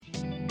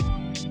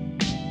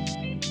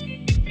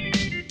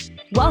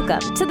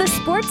Welcome to the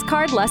Sports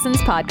Card Lessons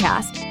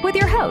Podcast with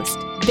your host,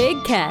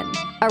 Big Ken,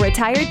 a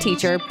retired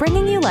teacher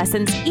bringing you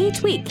lessons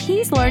each week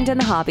he's learned in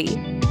the hobby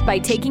by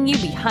taking you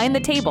behind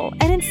the table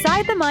and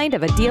inside the mind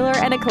of a dealer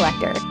and a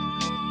collector.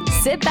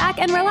 Sit back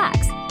and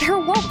relax. There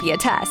won't be a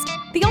test.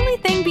 The only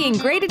thing being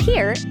graded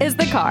here is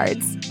the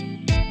cards.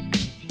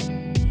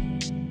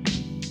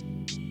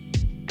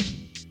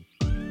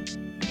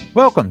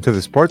 Welcome to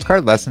the Sports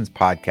Card Lessons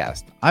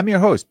Podcast. I'm your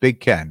host, Big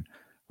Ken.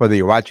 Whether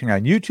you're watching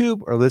on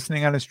YouTube or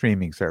listening on a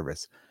streaming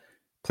service,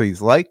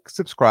 please like,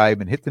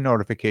 subscribe, and hit the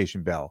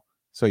notification bell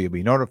so you'll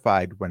be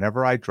notified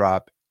whenever I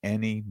drop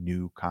any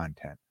new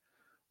content.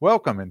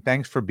 Welcome and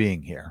thanks for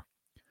being here.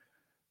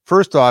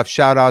 First off,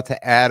 shout out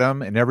to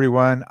Adam and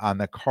everyone on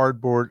the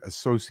Cardboard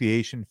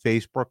Association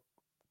Facebook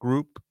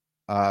group.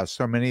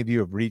 So many of you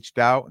have reached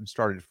out and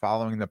started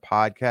following the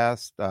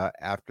podcast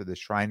after the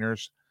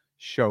Shriners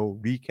show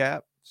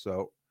recap.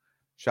 So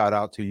shout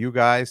out to you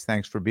guys.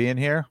 Thanks for being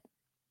here.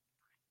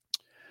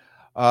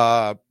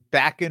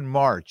 Back in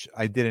March,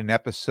 I did an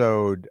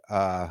episode,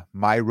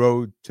 My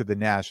Road to the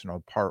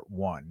National, Part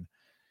 1.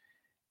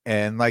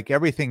 And like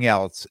everything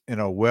else, in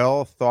a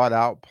well thought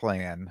out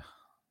plan,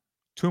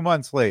 2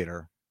 months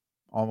later,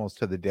 almost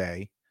to the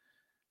day,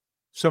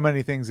 so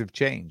many things have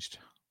changed.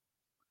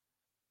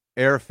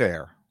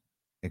 Airfare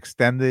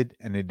extended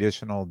an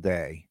additional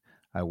day.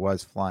 I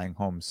was flying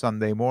home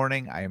Sunday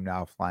morning. I am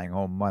now flying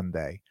home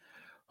Monday.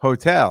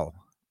 Hotel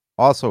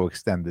also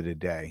extended a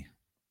day.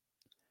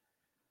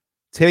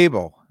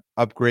 Table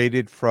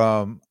upgraded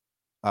from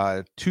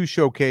 2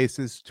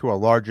 showcases to a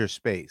larger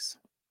space.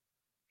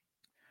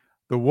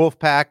 The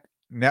Wolfpack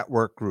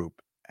Network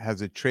Group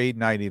has a trade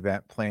night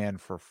event planned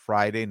for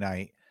Friday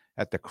night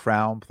at the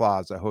Crown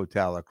Plaza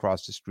Hotel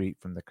across the street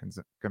from the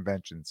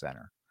convention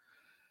center.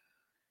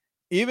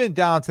 Even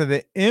down to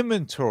the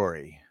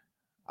inventory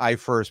I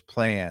first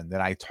planned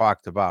that I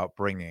talked about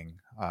bringing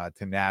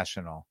to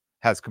National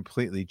has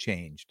completely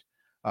changed.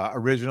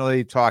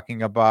 Originally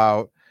talking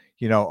about,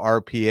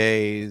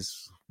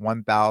 RPAs,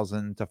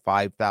 $1,000 to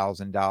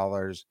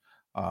 $5,000,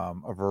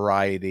 a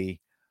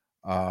variety.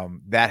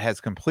 That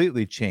has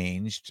completely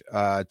changed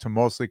to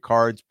mostly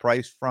cards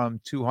priced from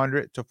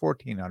 $200 to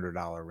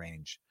 $1,400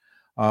 range,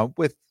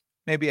 with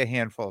maybe a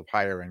handful of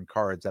higher end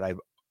cards that I've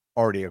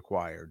already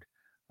acquired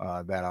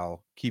that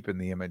I'll keep in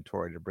the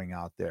inventory to bring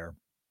out there.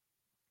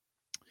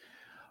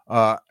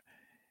 And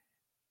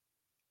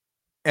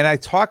I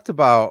talked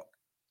about,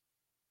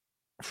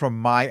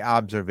 from my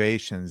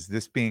observations,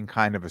 this being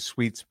kind of a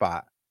sweet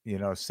spot,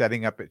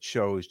 setting up at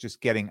shows, just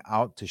getting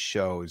out to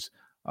shows.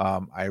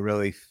 I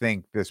really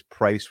think this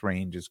price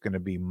range is going to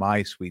be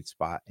my sweet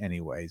spot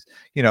anyways.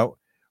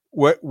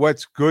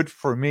 What's good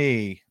for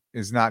me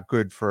is not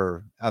good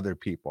for other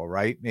people,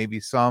 right? Maybe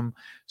some.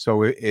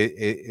 So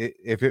the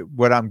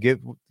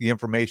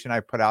information I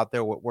put out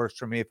there, what works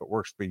for me, if it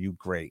works for you,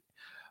 great.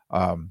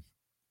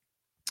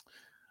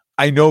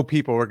 I know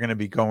people are going to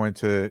be going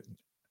to,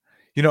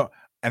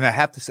 and I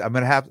have to say, I'm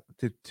going to have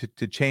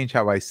to change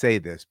how I say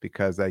this,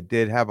 because I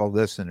did have a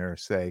listener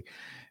say,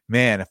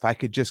 man, if I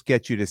could just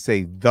get you to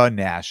say the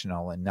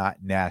National and not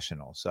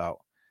National. So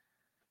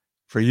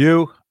for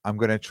you, I'm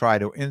going to try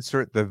to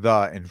insert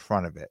the in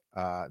front of it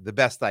the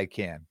best I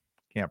can.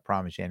 Can't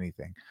promise you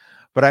anything.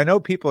 But I know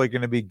people are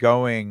going to be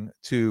going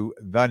to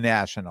the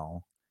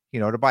National,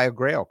 to buy a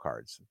Grail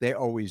cards. They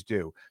always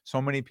do. So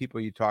many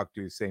people you talk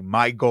to say,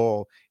 my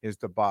goal is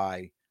to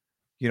buy,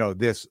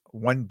 this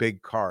one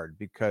big card,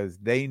 because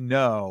they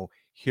know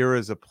here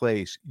is a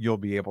place you'll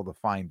be able to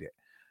find it.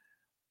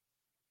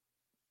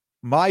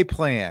 My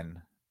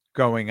plan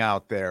going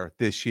out there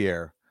this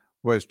year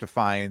was to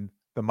find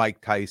the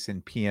Mike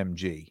Tyson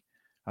PMG.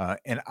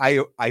 And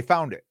I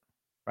found it,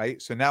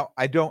 right? So now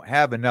I don't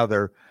have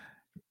another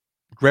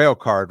Grail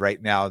card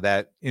right now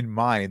that in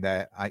mind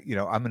that I'm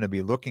going to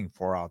be looking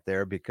for out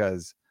there,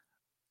 because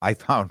I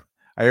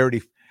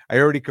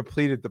already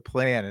completed the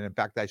plan. And in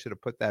fact, I should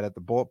have put that at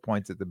the bullet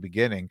points at the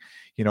beginning,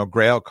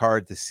 Grail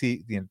card to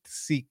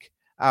seek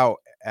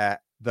out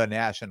at the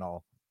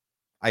National.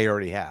 I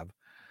already have.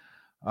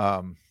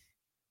 And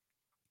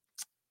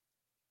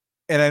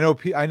I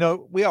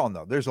know we all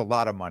know there's a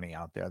lot of money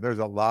out there. There's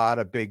a lot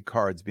of big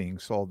cards being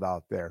sold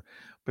out there,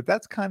 but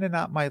that's kind of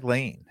not my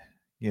lane.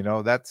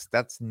 That's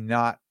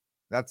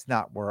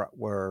not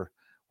where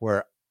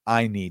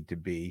I need to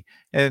be.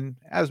 And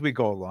as we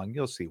go along,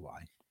 you'll see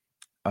why.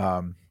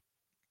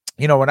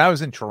 When I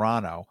was in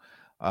Toronto,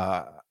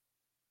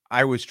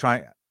 I was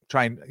trying,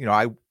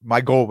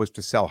 my goal was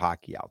to sell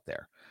hockey out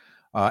there.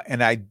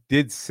 And I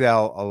did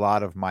sell a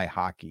lot of my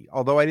hockey,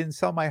 although I didn't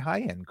sell my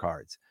high-end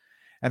cards.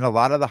 And a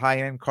lot of the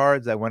high-end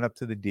cards, I went up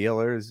to the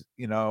dealers,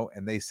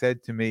 and they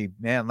said to me,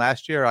 man,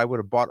 last year I would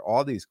have bought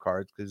all these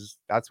cards because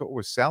that's what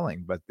we're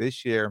selling. But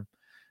this year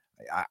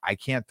I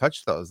can't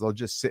touch those. They'll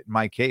just sit in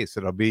my case.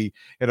 It'll be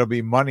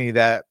money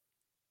that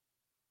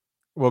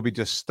will be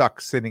just stuck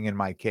sitting in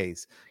my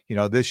case.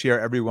 This year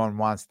everyone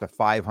wants the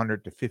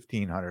 $500 to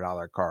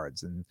 $1,500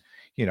 cards. And,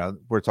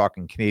 we're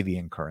talking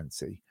Canadian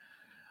currency.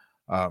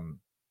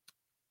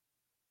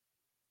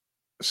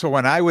 So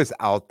when I was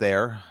out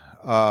there,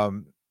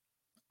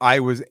 I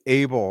was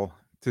able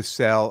to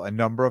sell a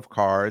number of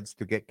cards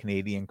to get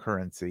Canadian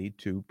currency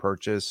to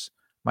purchase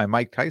my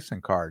Mike Tyson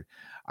card.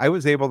 I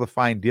was able to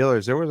find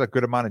dealers. There was a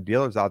good amount of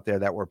dealers out there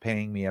that were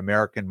paying me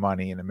American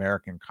money and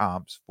American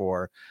comps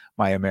for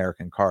my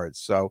American cards.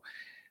 So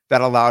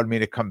that allowed me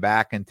to come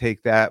back and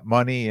take that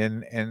money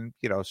and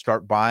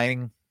start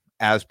buying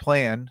as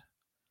planned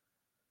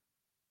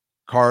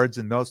cards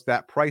in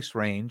that price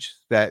range,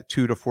 that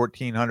 $200 to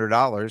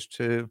 $1,400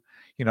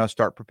 to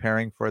start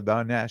preparing for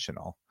the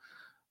national.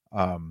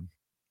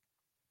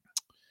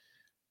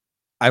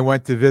 I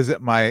went to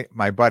visit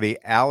my buddy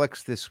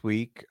Alex this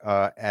week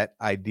at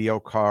Ideal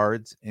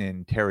Cards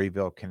in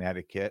Terryville,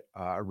 Connecticut,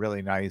 a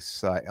really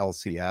nice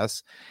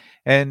LCS.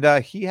 And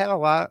he had a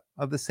lot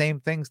of the same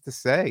things to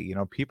say.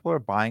 People are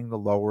buying the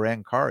lower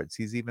end cards.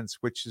 He's even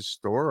switched his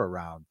store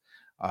around.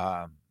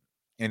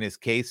 In his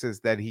cases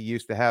that he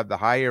used to have the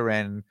higher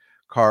end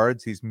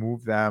cards, he's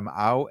moved them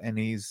out, and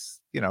he's,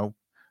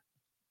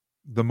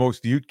 the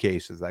most viewed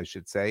cases, I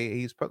should say,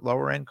 he's put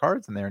lower end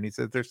cards in there, and he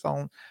says they're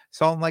selling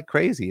like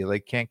crazy.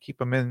 Like can't keep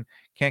them in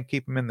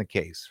the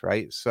case,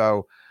 right?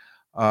 So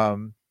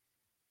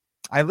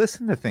I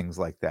listen to things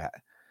like that,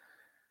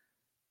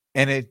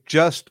 and it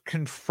just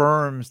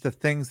confirms the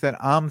things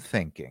that I'm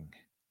thinking.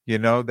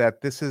 That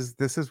this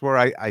is where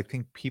I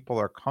think people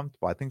are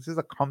comfortable. I think this is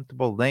a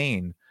comfortable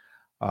lane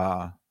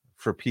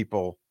for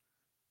people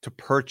to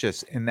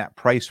purchase in that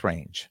price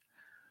range.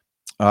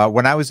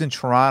 When I was in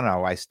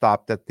Toronto, I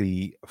stopped at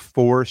the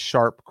Four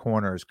Sharp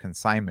Corners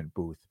consignment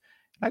booth.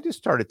 And I just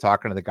started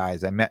talking to the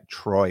guys. I met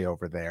Troy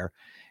over there.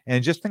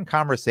 And just in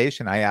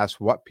conversation, I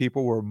asked what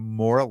people were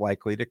more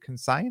likely to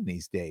consign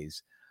these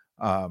days.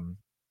 And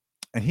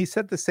he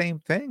said the same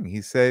thing.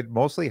 He said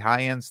mostly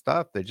high-end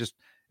stuff.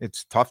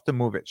 It's tough to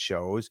move at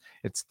shows.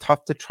 It's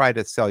tough to try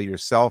to sell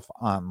yourself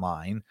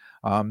online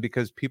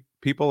because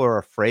people are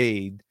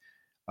afraid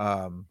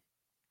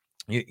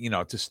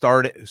to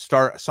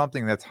start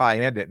something that's high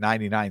end at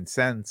 99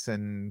 cents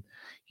and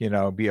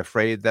be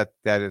afraid that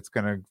it's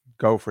going to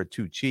go for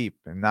too cheap,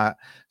 and not,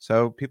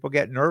 so people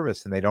get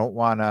nervous and they don't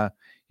want to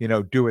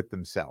do it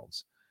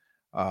themselves.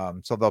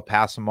 So they'll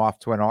pass them off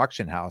to an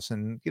auction house,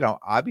 and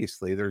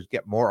obviously there's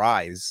more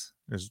eyes.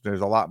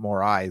 There's a lot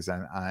more eyes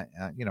on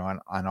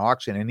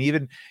auction, and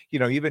even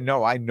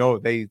though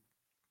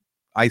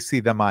I see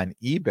them on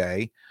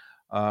eBay,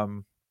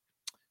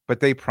 but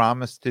they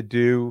promise to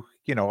do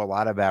a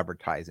lot of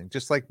advertising,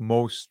 just like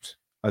most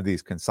of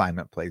these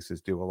consignment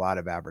places do a lot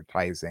of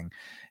advertising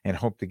and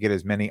hope to get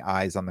as many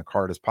eyes on the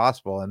card as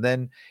possible. And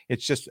then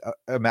it's just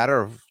a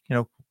matter of,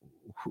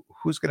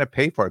 who's going to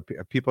pay for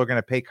it. People are going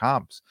to pay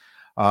comps.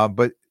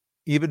 But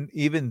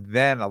even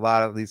then, a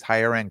lot of these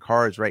higher end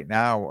cards right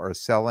now are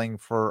selling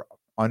for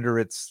under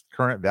its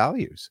current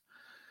values,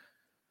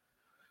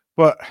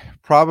 but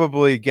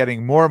probably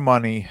getting more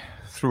money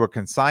through a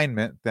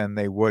consignment than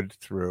they would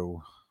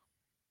through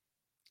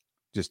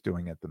just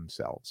doing it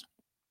themselves.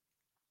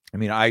 I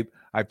mean,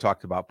 I've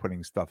talked about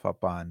putting stuff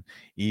up on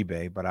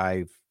eBay, but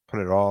I've put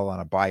it all on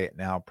a buy it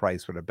now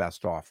price with a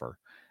best offer.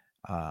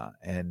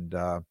 And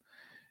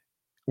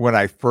when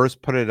I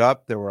first put it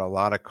up, there were a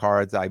lot of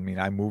cards. I mean,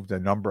 I moved a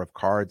number of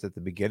cards at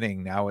the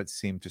beginning. Now it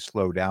seemed to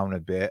slow down a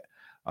bit.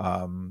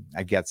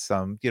 I get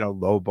some,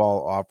 low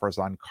ball offers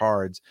on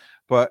cards,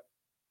 but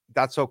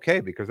that's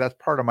okay because that's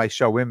part of my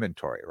show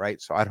inventory,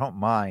 right? So I don't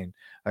mind.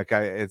 Like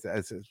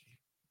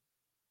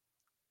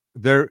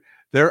they're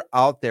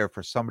out there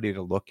for somebody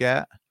to look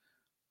at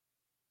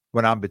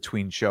when I'm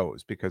between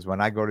shows, because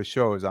when I go to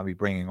shows, I'll be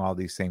bringing all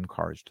these same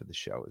cards to the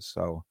shows.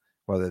 So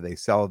whether they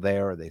sell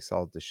there or they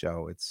sell at the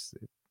show, it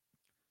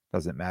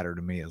doesn't matter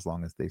to me as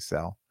long as they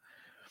sell.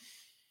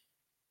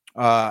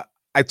 I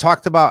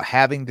talked about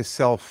having to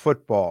sell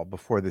football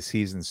before the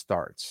season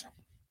starts.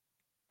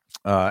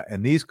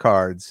 And these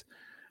cards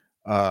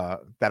that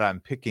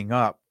I'm picking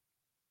up,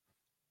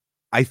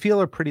 I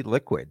feel are pretty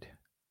liquid.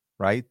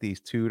 Right? These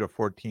 $200 to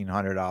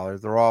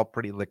 $1,400, they're all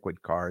pretty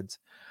liquid cards.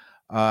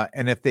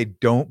 And if they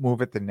don't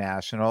move at the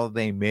national,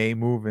 they may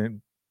move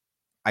in.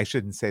 I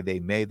shouldn't say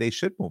they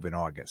should move in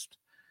August.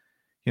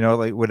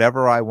 Like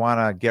whatever I want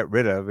to get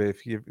rid of,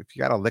 if you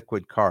got a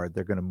liquid card,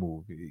 they're going to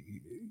move.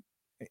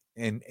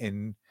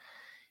 And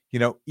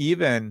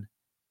even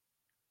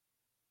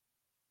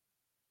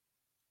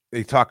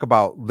they talk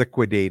about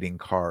liquidating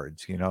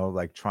cards,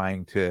 like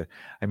trying to,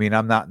 I mean,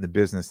 I'm not in the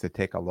business to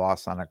take a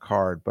loss on a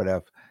card, but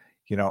if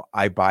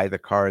I buy the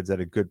cards at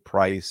a good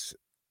price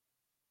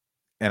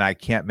and I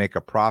can't make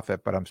a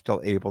profit, but I'm still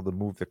able to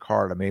move the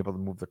card. I'm able to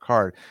move the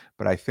card.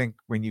 But I think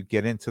when you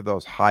get into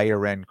those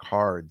higher end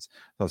cards,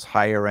 those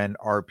higher end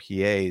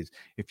RPAs,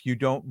 if you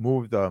don't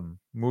move them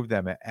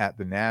at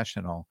the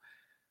national,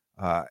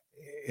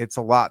 it's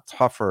a lot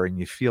tougher, and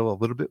you feel a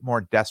little bit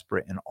more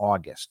desperate in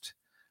August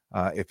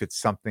if it's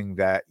something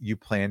that you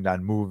planned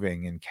on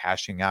moving and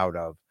cashing out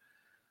of.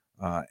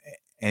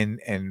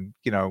 And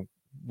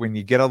when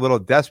you get a little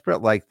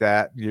desperate like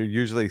that, you're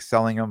usually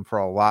selling them for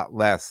a lot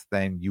less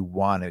than you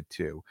wanted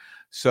to.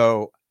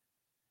 So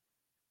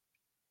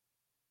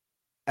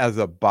as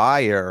a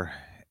buyer,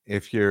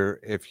 if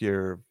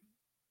you're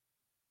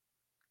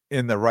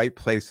in the right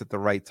place at the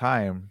right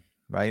time,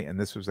 right, and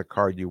this was a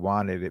card you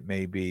wanted, it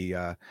may be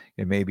a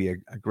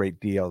great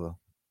deal,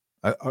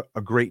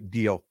 a great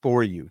deal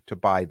for you to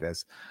buy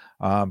this.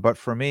 But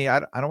for me, I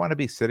don't want to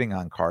be sitting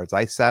on cards.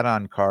 I sat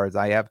on cards.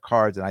 I have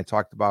cards, and I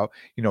talked about,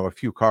 a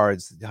few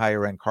cards,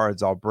 higher end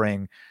cards I'll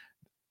bring,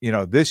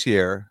 this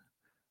year,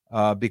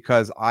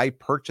 because I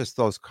purchased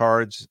those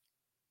cards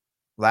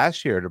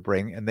last year to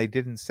bring, and they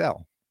didn't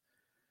sell.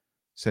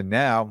 So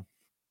now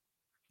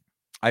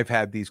I've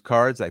had these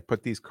cards. I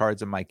put these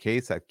cards in my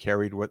case. I've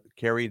carried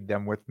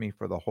them with me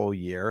for the whole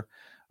year.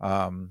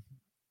 I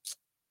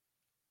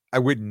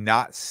would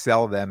not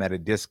sell them at a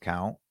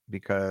discount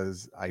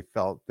because I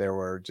felt they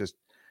were just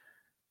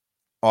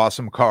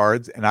awesome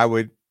cards,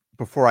 and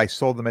before I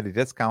sold them at a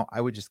discount,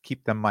 I would just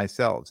keep them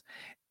myself.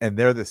 And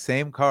they're the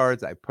same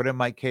cards I put in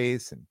my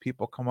case, and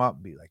people come up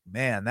and be like,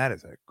 "Man, that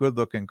is a good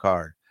looking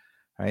card."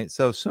 Right?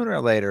 So sooner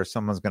or later,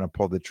 someone's going to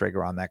pull the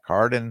trigger on that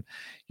card, and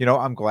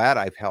I'm glad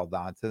I've held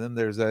on to them.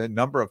 There's a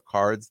number of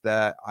cards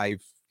that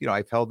I've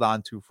held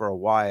on to for a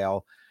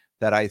while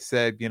that I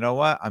said, you know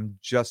what, I'm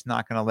just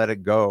not going to let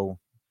it go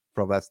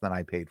for less than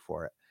I paid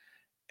for it.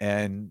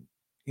 And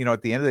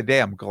at the end of the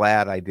day, I'm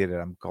glad I did it.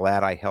 I'm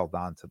glad I held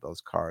on to those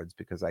cards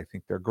because I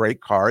think they're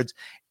great cards,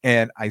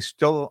 and I'm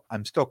still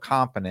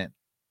confident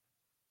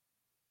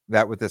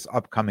that with this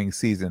upcoming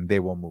season, they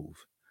will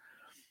move.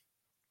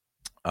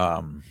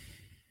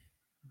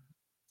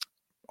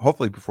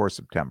 Hopefully before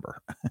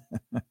September.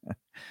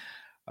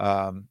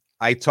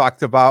 I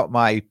talked about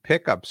my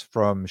pickups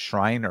from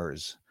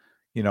Shriners,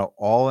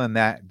 all in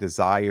that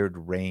desired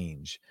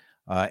range.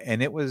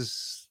 And it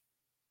was,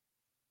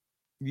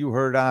 you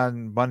heard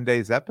on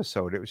Monday's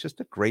episode, it was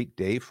just a great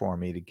day for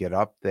me to get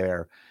up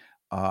there.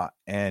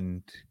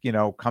 And,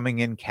 coming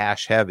in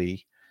cash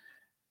heavy,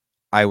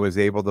 I was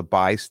able to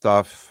buy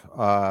stuff,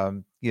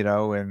 and,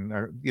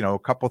 a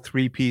couple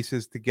 3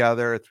 pieces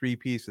together, a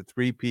 3-piece, a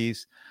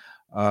 3-piece.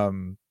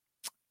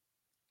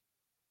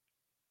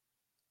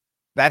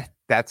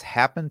 That's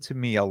happened to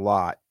me a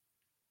lot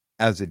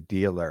as a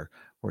dealer,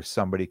 where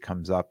somebody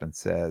comes up and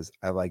says,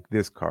 "I like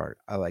this card,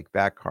 I like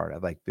that card, I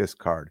like this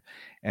card,"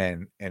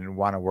 and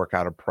want to work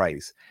out a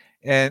price.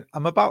 And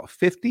I'm about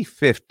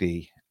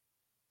 50-50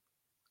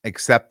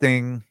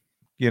 accepting,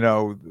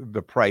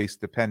 the price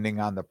depending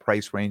on the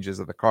price ranges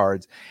of the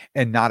cards,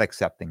 and not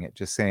accepting it,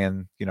 just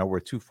saying, we're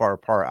too far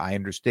apart. I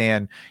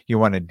understand you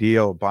want a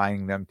deal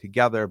buying them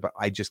together, but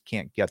I just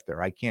can't get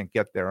there. I can't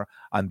get there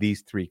on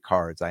these 3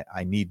 cards.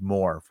 I need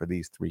more for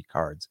these 3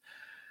 cards.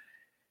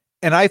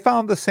 And I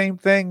found the same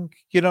thing,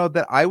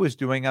 that I was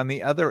doing on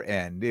the other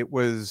end. It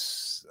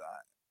was,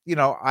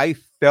 I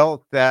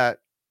felt that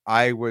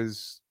I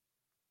was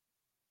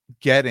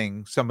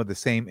getting some of the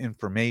same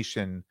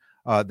information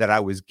that I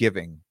was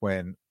giving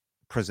when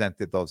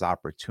presented those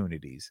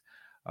opportunities.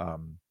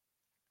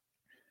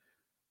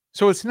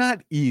 So it's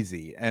not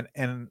easy.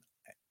 And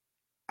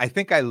I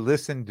think I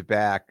listened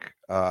back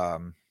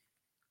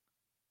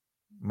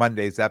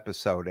Monday's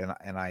episode,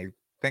 and I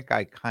think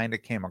I kind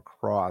of came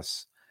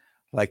across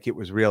like it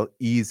was real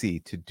easy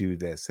to do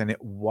this, and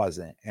it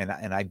wasn't. And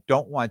I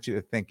don't want you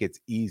to think it's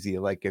easy.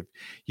 Like if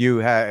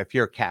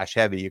you're cash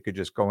heavy, you could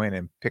just go in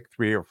and pick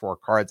 3 or 4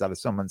 cards out of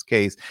someone's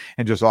case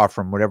and just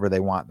offer them whatever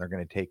they want, and they're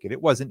going to take it.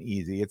 It wasn't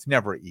easy. It's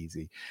never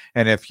easy.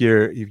 And if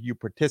you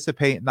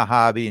participate in the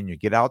hobby and you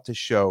get out to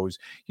shows,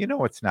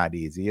 it's not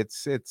easy.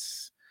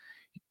 It's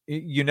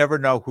you never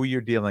know who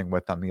you're dealing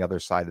with on the other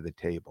side of the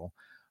table.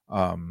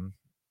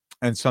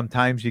 And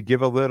sometimes you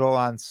give a little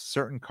on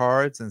certain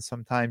cards, and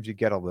sometimes you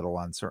get a little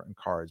on certain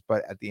cards.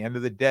 But at the end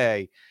of the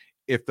day,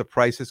 if the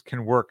prices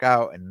can work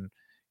out and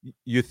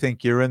you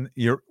think you're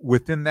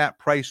within that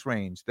price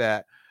range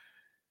that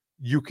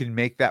you can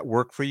make that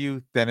work for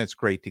you, then it's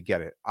great to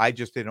get it. I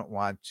just didn't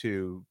want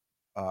to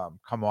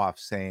come off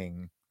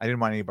saying, I didn't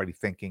want anybody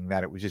thinking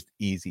that it was just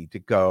easy to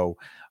go.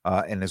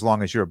 And as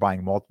long as you're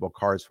buying multiple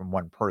cards from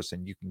one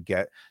person, you can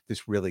get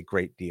this really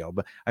great deal.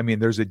 But I mean,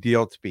 there's a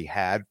deal to be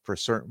had for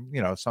certain,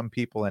 some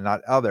people and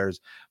not others,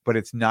 but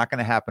it's not going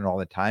to happen all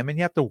the time. And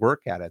you have to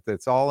work at it.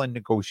 It's all in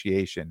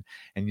negotiation.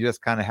 And you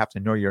just kind of have to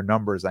know your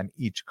numbers on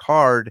each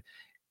card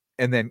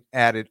and then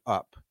add it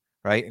up.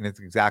 Right. And it's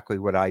exactly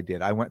what I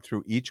did. I went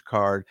through each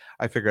card.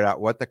 I figured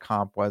out what the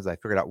comp was. I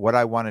figured out what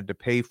I wanted to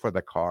pay for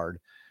the card.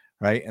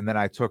 Right. And then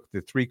I took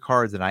the 3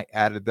 cards and I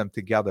added them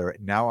together.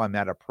 Now I'm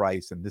at a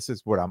price, and this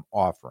is what I'm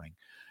offering.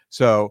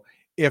 So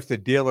if the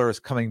dealer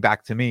is coming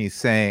back to me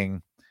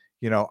saying,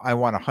 I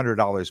want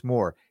 $100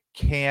 more,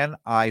 can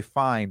I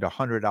find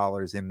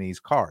 $100 in these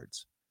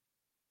cards?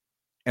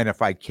 And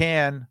if I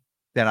can,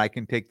 then I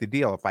can take the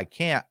deal. If I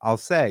can't, I'll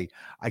say,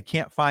 I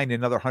can't find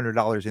another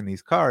 $100 in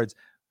these cards.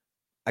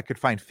 I could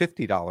find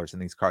 $50 in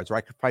these cards, or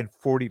I could find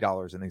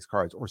 $40 in these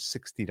cards, or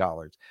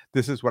 $60.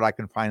 This is what I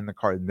can find in the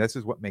card, and this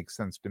is what makes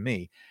sense to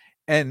me.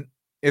 And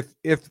if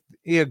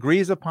he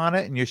agrees upon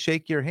it and you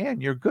shake your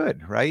hand, you're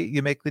good, right?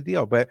 You make the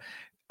deal. But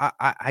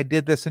I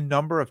did this a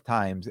number of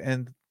times,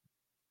 and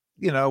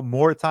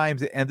more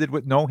times it ended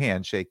with no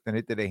handshake than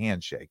it did a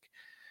handshake.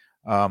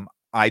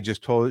 I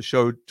just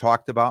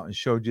talked about and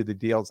showed you the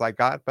deals I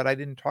got, but I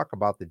didn't talk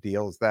about the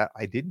deals that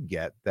I didn't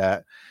get,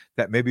 that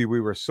maybe we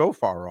were so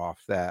far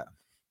off that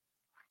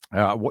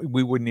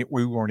we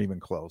weren't even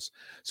close.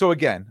 So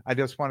again, I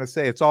just want to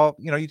say it's all,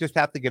 you just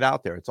have to get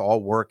out there. It's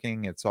all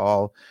working. It's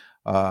all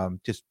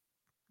just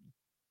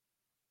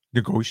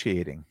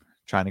negotiating,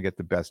 trying to get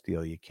the best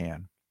deal you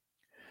can.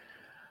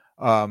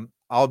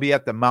 I'll be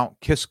at the Mount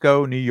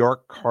Kisco, New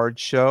York card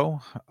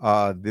show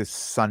this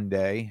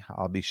Sunday.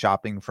 I'll be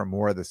shopping for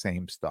more of the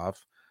same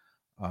stuff.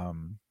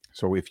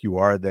 So if you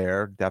are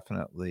there,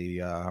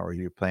 definitely, or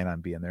you plan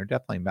on being there,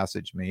 definitely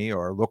message me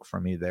or look for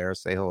me there.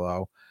 Say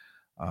hello.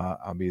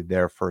 I'll be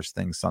there first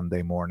thing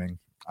Sunday morning.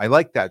 I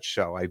like that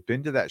show. I've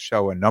been to that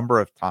show a number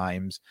of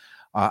times.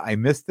 I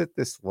missed it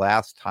this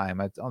last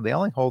time. They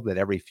only hold it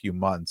every few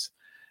months.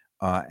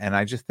 And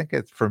I just think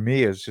for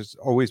me, it's just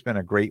always been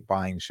a great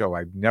buying show.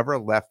 I've never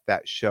left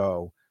that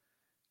show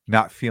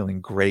not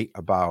feeling great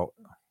about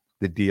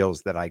the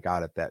deals that I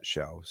got at that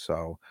show.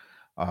 So,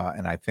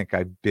 and I think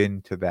I've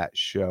been to that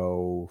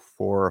show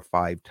 4 or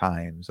 5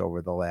 times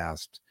over the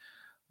last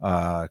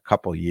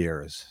couple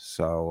years.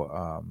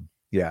 So,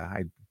 yeah,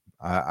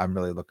 I'm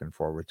really looking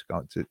forward to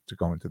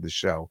going to the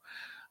show.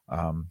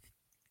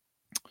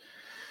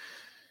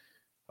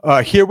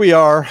 Here we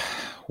are,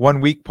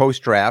 1 week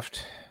post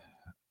draft.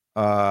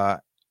 And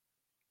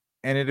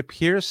it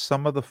appears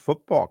some of the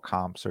football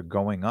comps are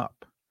going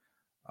up.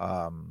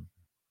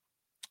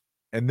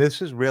 And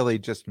this is really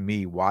just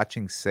me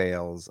watching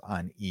sales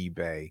on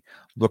eBay,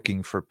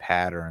 looking for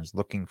patterns,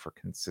 looking for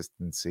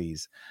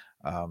consistencies.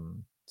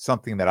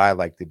 Something that I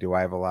like to do.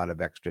 I have a lot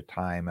of extra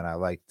time and I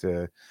like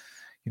to,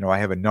 I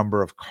have a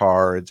number of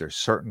cards or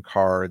certain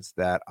cards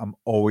that I'm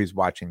always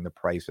watching the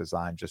prices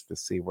on just to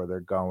see where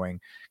they're going.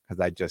 Because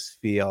I just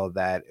feel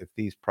that if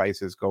these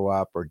prices go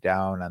up or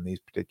down on these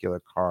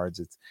particular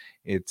cards,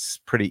 it's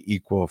pretty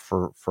equal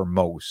for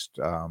most.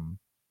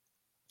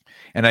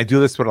 And I do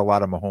this with a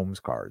lot of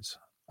Mahomes cards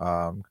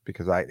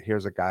because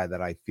here's a guy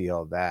that I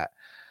feel that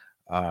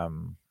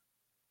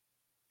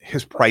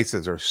his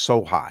prices are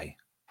so high,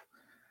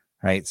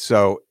 right?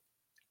 So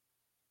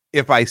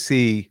if I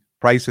see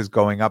prices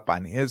going up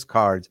on his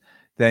cards,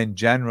 then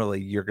generally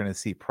you're going to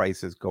see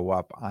prices go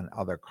up on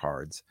other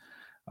cards.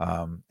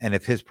 And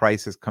if his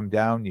prices come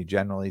down, you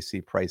generally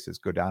see prices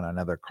go down on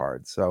other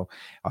cards. So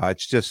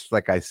it's just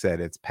like I said,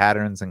 it's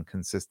patterns and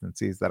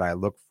consistencies that I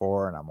look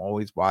for, and I'm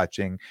always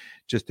watching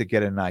just to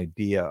get an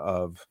idea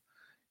of,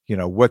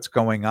 what's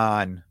going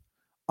on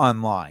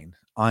online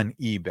on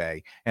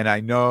eBay. And I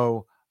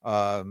know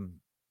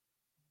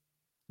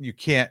you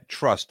can't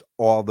trust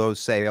all those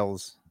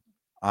sales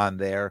on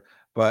there,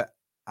 but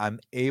I'm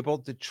able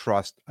to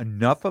trust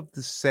enough of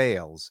the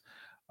sales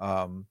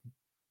by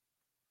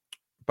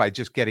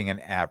just getting an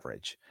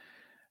average.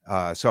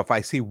 So if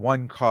I see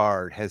one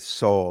card has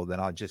sold,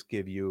 and I'll just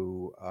give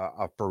you,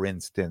 for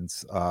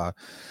instance, a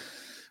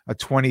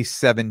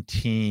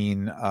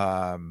 2017,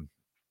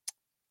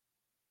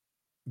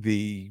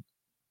 the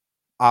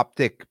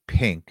Optic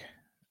Pink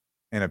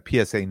and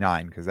a PSA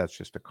 9, because that's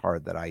just a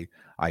card that I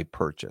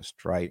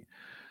purchased, right?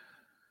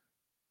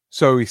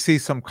 So we see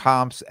some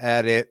comps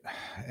at it,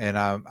 and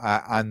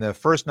on the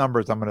first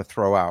numbers I'm going to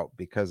throw out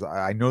because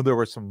I know there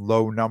were some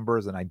low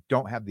numbers, and I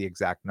don't have the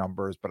exact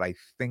numbers, but I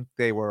think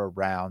they were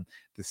around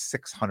the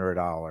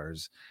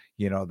 $600,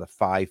 the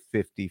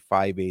 550,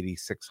 580,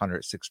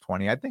 600,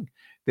 620. I think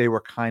they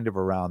were kind of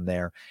around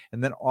there.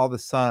 And then all of a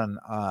sudden,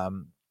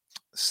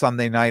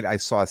 Sunday night, I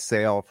saw a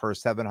sale for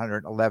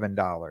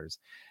 $711.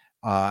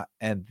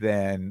 And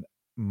then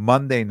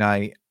Monday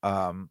night,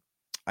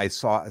 I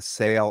saw a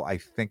sale. I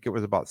think it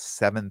was about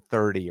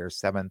 $730 or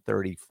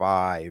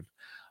 $735.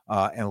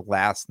 And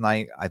last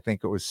night, I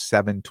think it was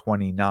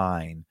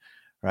 $729.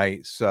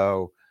 Right.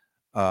 So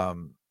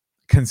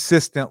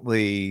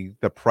consistently,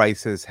 the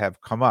prices have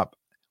come up.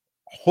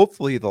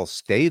 Hopefully they'll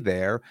stay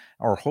there,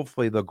 or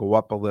hopefully they'll go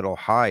up a little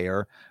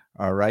higher.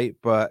 All right.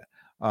 But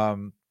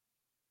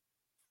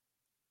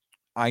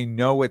I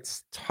know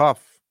it's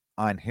tough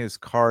on his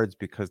cards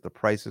because the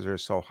prices are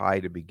so high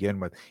to begin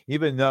with,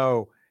 even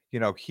though,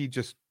 he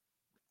just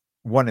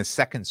won his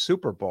second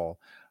Super Bowl,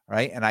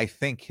 right? And I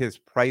think his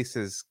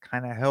prices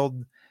kind of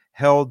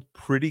held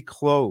pretty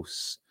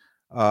close.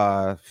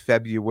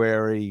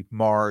 February,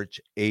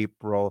 March,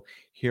 April.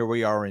 Here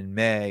we are in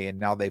May, and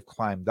now they've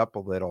climbed up a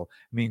little.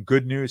 I mean,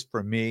 good news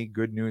for me,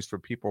 good news for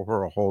people who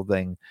are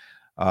holding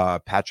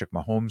Patrick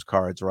Mahomes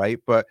cards, right?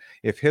 But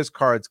if his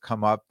cards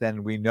come up,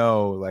 then we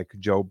know like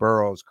Joe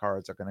Burrow's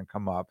cards are going to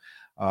come up,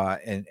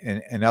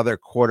 and other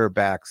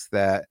quarterbacks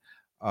that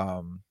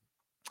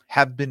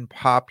have been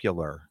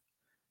popular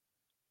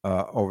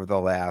over the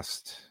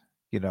last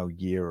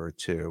year or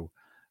two,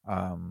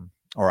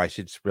 or I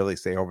should really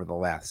say over the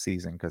last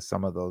season, because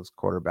some of those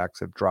quarterbacks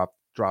have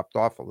dropped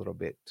off a little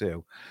bit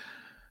too.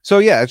 So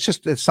yeah,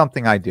 it's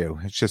something I do.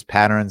 It's just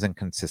patterns and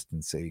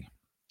consistency.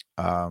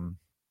 And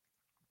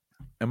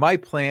my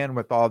plan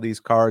with all these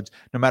cards,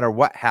 no matter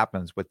what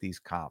happens with these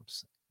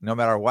comps, no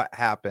matter what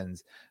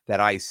happens, that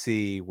I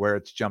see where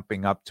it's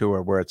jumping up to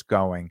or where it's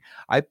going.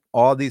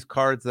 All these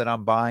cards that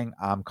I'm buying,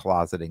 I'm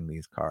closeting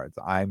these cards.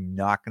 I'm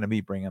not going to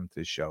be bringing them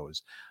to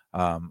shows.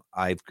 I'm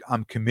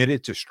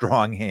committed to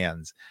strong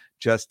hands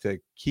just to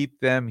keep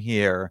them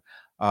here.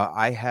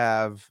 I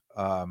have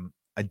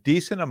a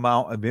decent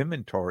amount of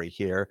inventory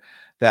here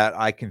that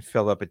I can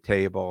fill up a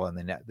table in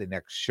the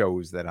next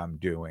shows that I'm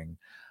doing.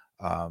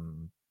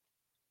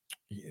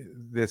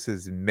 This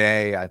is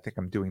May. I think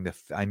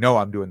I know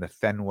I'm doing the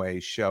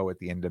Fenway show at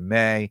the end of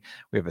May.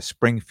 We have a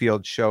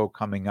Springfield show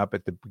coming up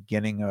at the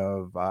beginning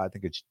of, I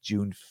think it's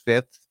June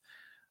 5th.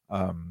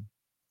 I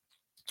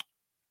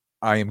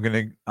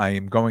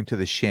am going to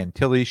the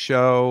Chantilly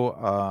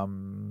show,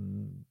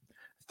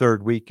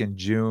 third week in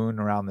June,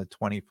 around the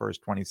 21st,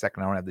 22nd.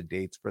 I don't have the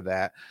dates for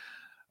that.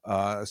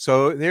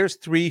 So there's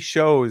 3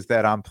 shows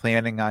that I'm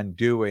planning on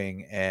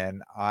doing,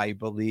 and I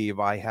believe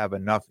I have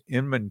enough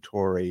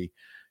inventory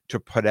to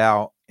put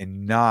out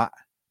and not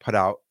put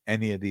out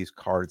any of these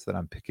cards that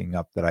I'm picking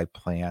up that I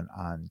plan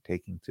on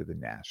taking to the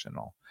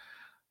National.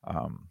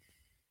 I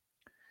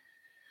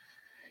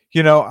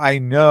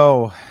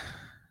know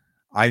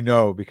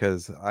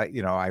because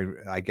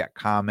I get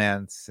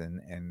comments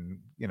and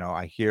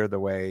I hear the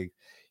way,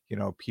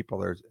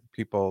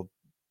 people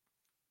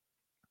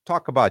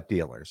talk about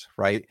dealers,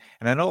 right?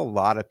 And I know a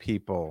lot of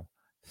people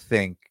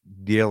think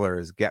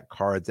dealers get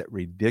cards at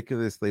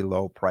ridiculously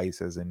low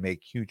prices and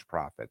make huge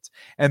profits.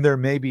 And there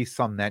may be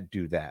some that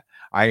do that.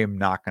 I am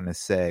not going to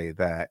say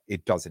that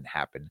it doesn't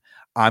happen.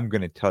 I'm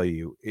going to tell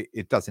you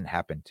it doesn't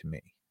happen to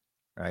me,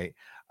 right?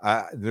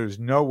 There's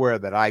nowhere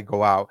that I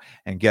go out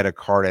and get a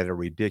card at a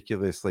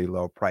ridiculously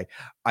low price.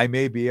 I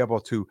may be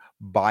able to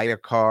buy a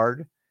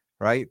card,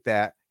 right,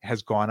 that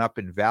has gone up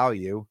in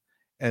value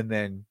and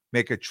then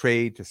make a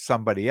trade to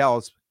somebody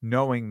else,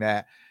 knowing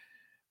that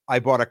I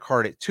bought a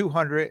card at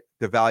 $200,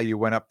 the value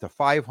went up to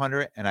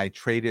 $500, and I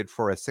traded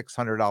for a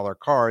 $600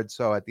 card.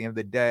 So at the end of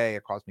the day,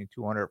 it cost me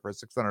 $200 for a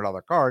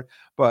 $600 card,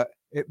 but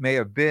it may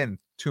have been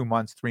 2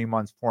 months, 3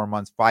 months, 4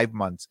 months, 5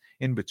 months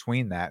in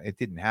between that. It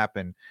didn't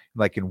happen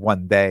like in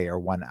one day or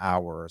 1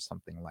 hour or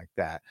something like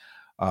that.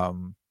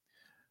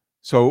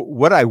 So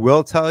what I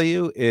will tell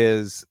you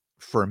is,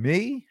 for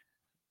me,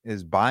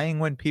 is buying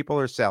when people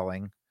are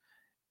selling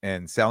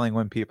and selling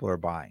when people are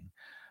buying.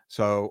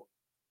 So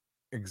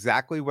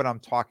exactly what I'm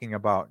talking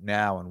about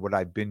now and what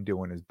I've been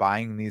doing is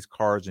buying these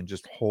cards and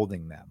just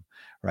holding them,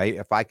 right?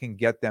 If I can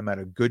get them at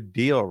a good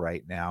deal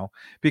right now,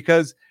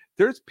 because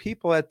there's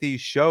people at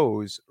these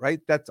shows, right?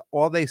 That's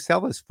all they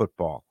sell is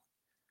football.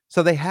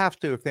 So they have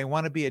to, if they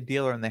want to be a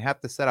dealer, and they have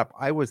to set up.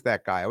 I was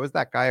that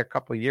guy a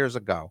couple of years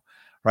ago,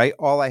 right?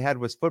 All I had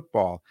was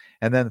football.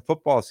 And then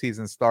football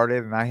season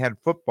started and I had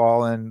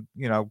football, and,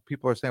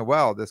 people are saying,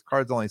 well, this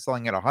card's only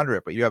selling at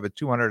 $100, but you have a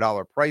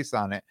 $200 price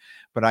on it.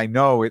 But I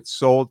know it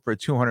sold for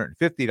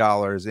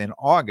 $250 in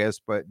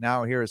August, but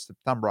now here is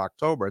September,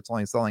 October, it's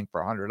only selling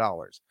for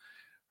 $100,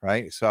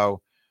 right?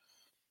 So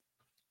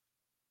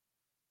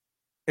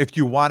if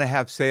you want to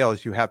have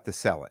sales, you have to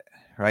sell it,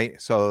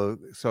 right? So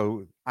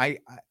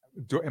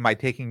am I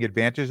taking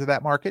advantage of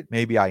that market?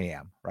 Maybe I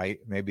am, right?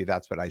 Maybe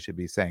that's what I should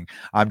be saying.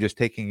 I'm just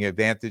taking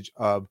advantage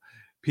of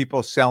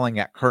people selling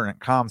at current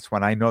comps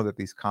when I know that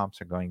these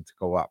comps are going to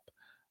go up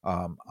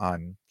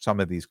on some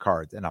of these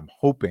cards. And I'm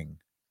hoping,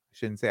 I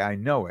shouldn't say I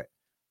know it,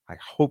 I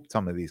hope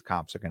some of these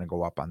comps are going to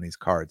go up on these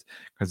cards,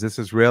 because this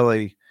is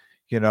really,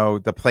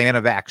 the plan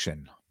of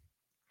action.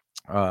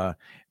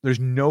 There's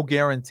no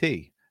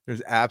guarantee.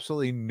 There's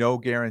absolutely no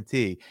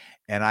guarantee.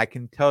 And I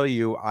can tell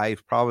you,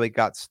 I've probably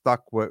got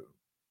stuck with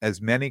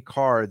as many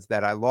cards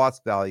that I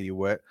lost value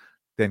with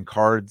than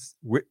cards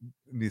with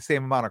the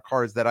same amount of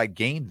cards that I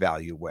gained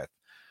value with.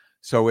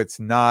 So it's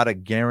not a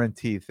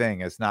guarantee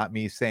thing. It's not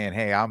me saying,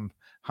 hey, I'm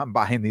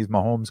buying these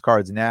Mahomes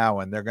cards now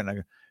and they're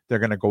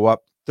gonna go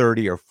up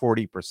 30 or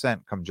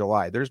 40% come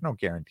July. There's no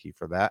guarantee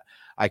for that.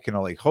 I can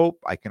only hope.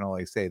 I can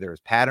only say there's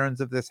patterns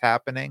of this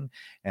happening,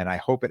 and I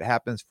hope it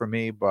happens for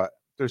me, but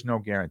there's no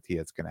guarantee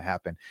it's going to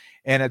happen.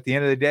 And at the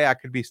end of the day, I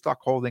could be stuck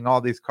holding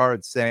all these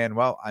cards saying,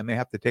 well, I may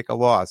have to take a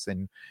loss.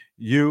 And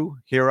you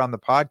here on the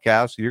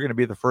podcast, you're going to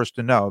be the first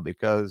to know,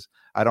 because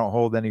I don't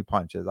hold any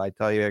punches. I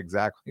tell you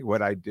exactly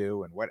what I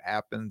do and what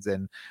happens,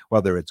 and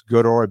whether it's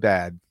good or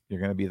bad,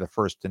 you're going to be the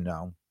first to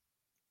know.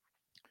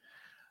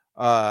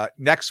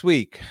 Next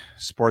week,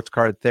 Sports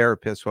Card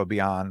Therapist will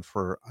be on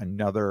for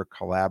another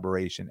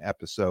collaboration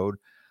episode.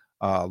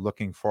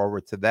 Looking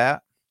forward to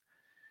that.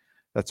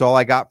 That's all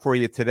I got for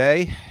you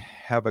today.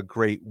 Have a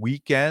great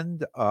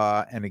weekend.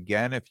 And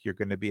again, if you're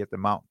going to be at the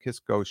Mount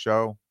Kisco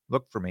show,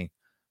 look for me.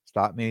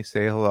 Stop me,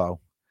 say hello.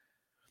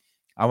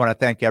 I want to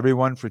thank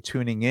everyone for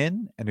tuning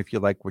in. And if you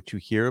like what you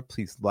hear,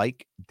 please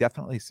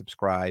definitely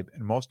subscribe.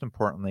 And most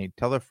importantly,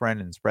 tell a friend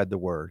and spread the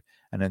word.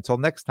 And until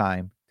next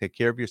time, take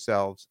care of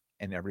yourselves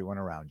and everyone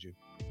around you.